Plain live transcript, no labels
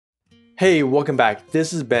Hey, welcome back.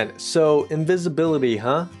 This is Ben. So, invisibility,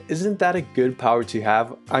 huh? Isn't that a good power to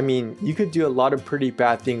have? I mean, you could do a lot of pretty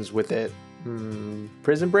bad things with it.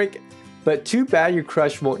 Prison break? But too bad your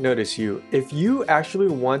crush won't notice you. If you actually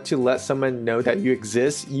want to let someone know that you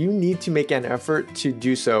exist, you need to make an effort to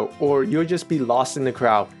do so, or you'll just be lost in the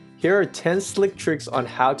crowd. Here are 10 slick tricks on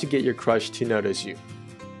how to get your crush to notice you.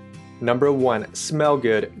 Number 1. Smell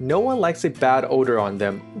good. No one likes a bad odor on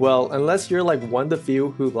them. Well, unless you're like one of the few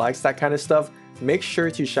who likes that kind of stuff, make sure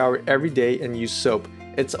to shower every day and use soap.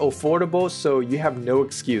 It's affordable, so you have no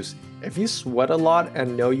excuse. If you sweat a lot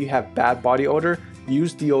and know you have bad body odor,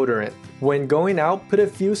 use deodorant. When going out, put a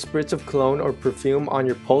few spritz of cologne or perfume on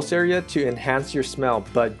your pulse area to enhance your smell,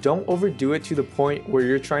 but don't overdo it to the point where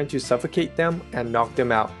you're trying to suffocate them and knock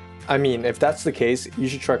them out. I mean, if that's the case, you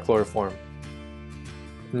should try chloroform.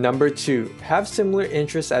 Number 2. Have similar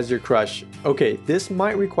interests as your crush. Okay, this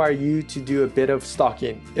might require you to do a bit of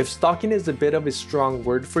stalking. If stalking is a bit of a strong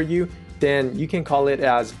word for you, then you can call it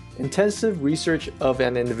as intensive research of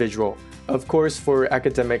an individual. Of course, for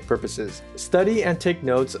academic purposes. Study and take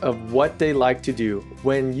notes of what they like to do.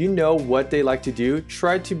 When you know what they like to do,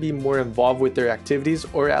 try to be more involved with their activities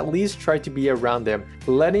or at least try to be around them,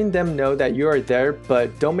 letting them know that you are there,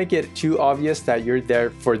 but don't make it too obvious that you're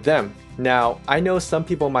there for them. Now, I know some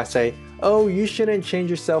people might say, oh, you shouldn't change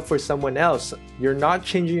yourself for someone else. You're not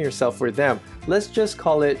changing yourself for them. Let's just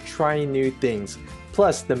call it trying new things.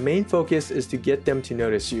 Plus, the main focus is to get them to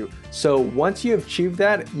notice you. So once you have achieved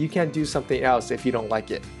that, you can do something else if you don't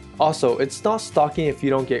like it. Also, it's not stalking if you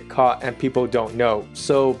don't get caught and people don't know.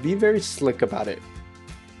 So be very slick about it.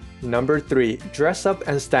 Number 3. Dress up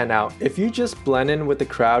and stand out. If you just blend in with the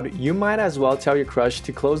crowd, you might as well tell your crush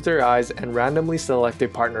to close their eyes and randomly select a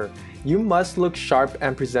partner. You must look sharp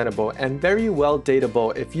and presentable and very well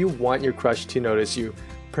dateable if you want your crush to notice you.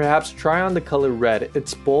 Perhaps try on the color red.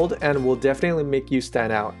 It's bold and will definitely make you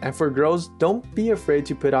stand out. And for girls, don't be afraid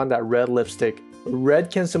to put on that red lipstick. Red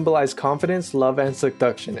can symbolize confidence, love, and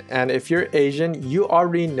seduction. And if you're Asian, you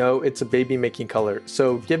already know it's a baby-making color,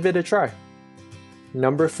 so give it a try.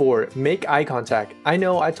 Number 4. Make eye contact. I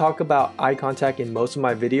know I talk about eye contact in most of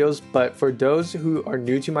my videos, but for those who are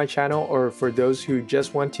new to my channel or for those who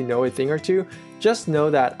just want to know a thing or two, just know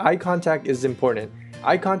that eye contact is important.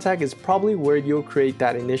 Eye contact is probably where you'll create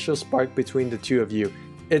that initial spark between the two of you.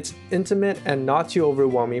 It's intimate and not too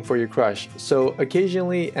overwhelming for your crush, so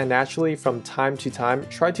occasionally and naturally from time to time,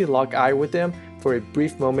 try to lock eye with them for a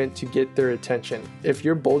brief moment to get their attention. If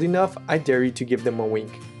you're bold enough, I dare you to give them a wink.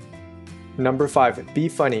 Number 5. Be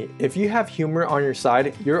funny. If you have humor on your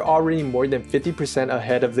side, you're already more than 50%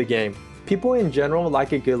 ahead of the game. People in general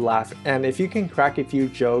like a good laugh, and if you can crack a few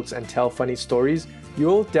jokes and tell funny stories,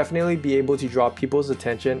 you'll definitely be able to draw people's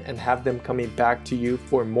attention and have them coming back to you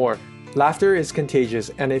for more. Laughter is contagious,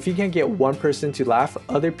 and if you can get one person to laugh,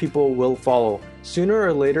 other people will follow. Sooner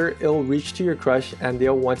or later, it'll reach to your crush and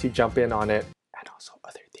they'll want to jump in on it. And also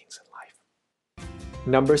other things in life.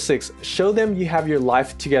 Number 6. Show them you have your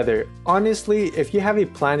life together. Honestly, if you have a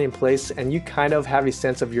plan in place and you kind of have a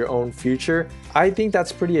sense of your own future, I think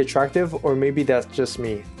that's pretty attractive, or maybe that's just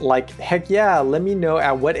me. Like, heck yeah, let me know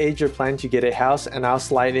at what age you're planning to get a house and I'll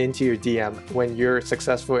slide into your DM when you're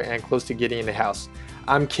successful and close to getting a house.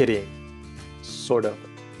 I'm kidding. Sort of.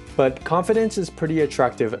 But confidence is pretty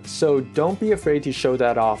attractive, so don't be afraid to show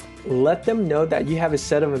that off. Let them know that you have a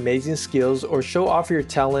set of amazing skills, or show off your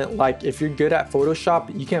talent. Like if you're good at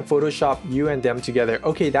Photoshop, you can Photoshop you and them together.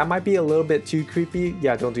 Okay, that might be a little bit too creepy.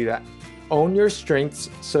 Yeah, don't do that. Own your strengths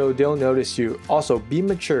so they'll notice you. Also, be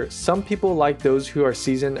mature. Some people like those who are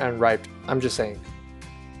seasoned and ripe. I'm just saying.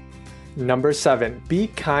 Number 7. Be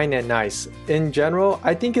kind and nice. In general,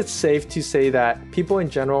 I think it's safe to say that people in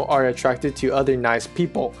general are attracted to other nice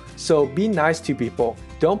people. So be nice to people.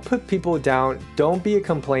 Don't put people down. Don't be a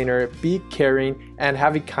complainer. Be caring and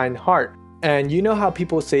have a kind heart. And you know how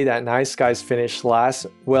people say that nice guys finish last?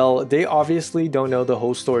 Well, they obviously don't know the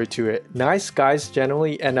whole story to it. Nice guys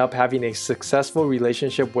generally end up having a successful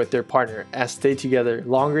relationship with their partner and stay together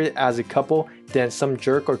longer as a couple than some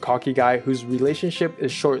jerk or cocky guy whose relationship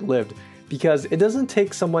is short-lived. Because it doesn't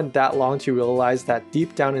take someone that long to realize that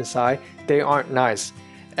deep down inside, they aren't nice.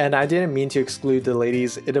 And I didn't mean to exclude the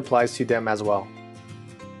ladies, it applies to them as well.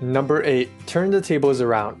 Number 8. Turn the tables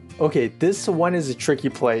around. Okay, this one is a tricky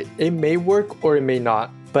play. It may work or it may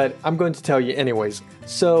not, but I'm going to tell you anyways.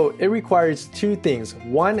 So it requires 2 things.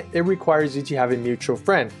 1, it requires you to have a mutual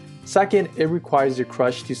friend. Second, it requires your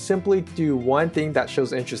crush to simply do one thing that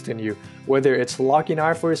shows interest in you. Whether it's locking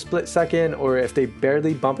eye for a split second, or if they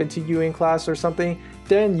barely bump into you in class or something,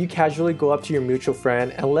 Then you casually go up to your mutual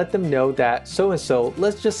friend and let them know that so-and-so,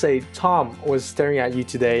 let's just say Tom, was staring at you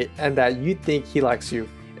today and that you think he likes you.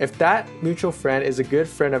 If that mutual friend is a good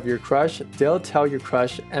friend of your crush, they'll tell your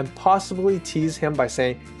crush and possibly tease him by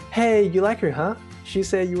saying, "Hey, you like her, huh? She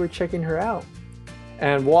said you were checking her out."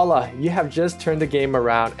 And voila, you have just turned the game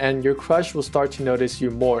around and your crush will start to notice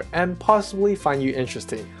you more and possibly find you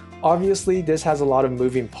interesting. Obviously, this has a lot of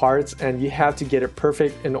moving parts and you have to get it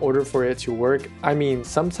perfect in order for it to work. I mean,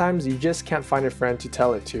 sometimes you just can't find a friend to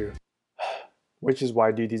tell it to. Which is why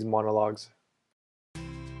I do these monologues.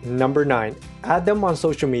 Number 9. Add them on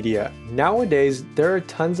social media. Nowadays, there are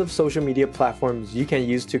tons of social media platforms you can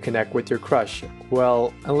use to connect with your crush.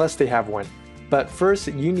 Well, unless they have one. But first,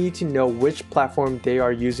 you need to know which platform they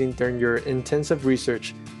are using during your intensive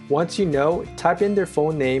research. Once you know, type in their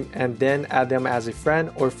phone name and then add them as a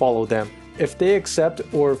friend or follow them. If they accept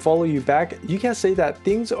or follow you back, you can say that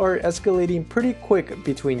things are escalating pretty quick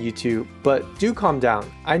between you two, but do calm down.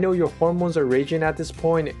 I know your hormones are raging at this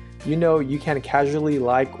point. You know you can casually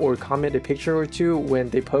like or comment a picture or two when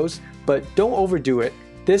they post, but don't overdo it.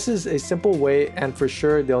 This is a simple way and for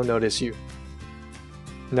sure they'll notice you.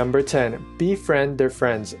 Number 10. Befriend their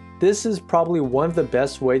friends. This is probably one of the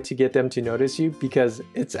best ways to get them to notice you because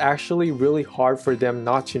it's actually really hard for them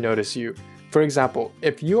not to notice you. For example,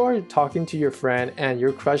 if you are talking to your friend and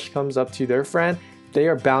your crush comes up to their friend, they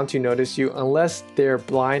are bound to notice you unless they're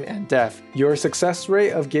blind and deaf. Your success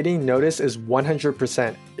rate of getting noticed is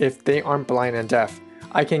 100% if they aren't blind and deaf.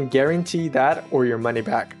 I can guarantee that or your money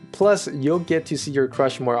back. Plus, you'll get to see your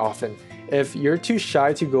crush more often. If you're too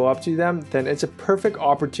shy to go up to them, then it's a perfect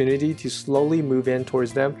opportunity to slowly move in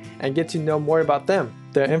towards them and get to know more about them.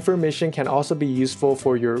 The information can also be useful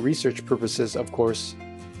for your research purposes, of course.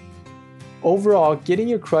 Overall, getting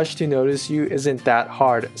your crush to notice you isn't that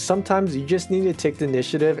hard. Sometimes you just need to take the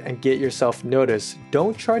initiative and get yourself noticed.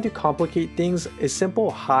 Don't try to complicate things. A simple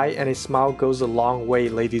hi and a smile goes a long way,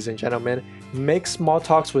 ladies and gentlemen. Make small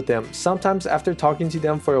talks with them. Sometimes after talking to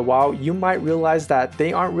them for a while, you might realize that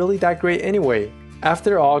they aren't really that great anyway.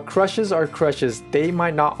 After all, crushes are crushes. They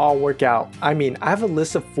might not all work out. I mean, I have a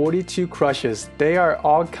list of 42 crushes. They are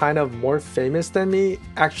all kind of more famous than me.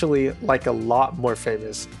 Actually, like a lot more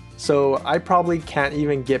famous. So I probably can't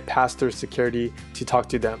even get past their security to talk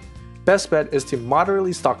to them. Best bet is to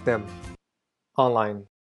moderately stalk them online.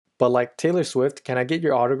 But like Taylor Swift, can I get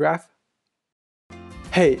your autograph?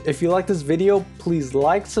 Hey, if you like this video, please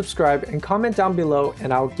like, subscribe, and comment down below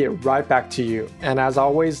and I'll get right back to you. And as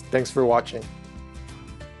always, thanks for watching.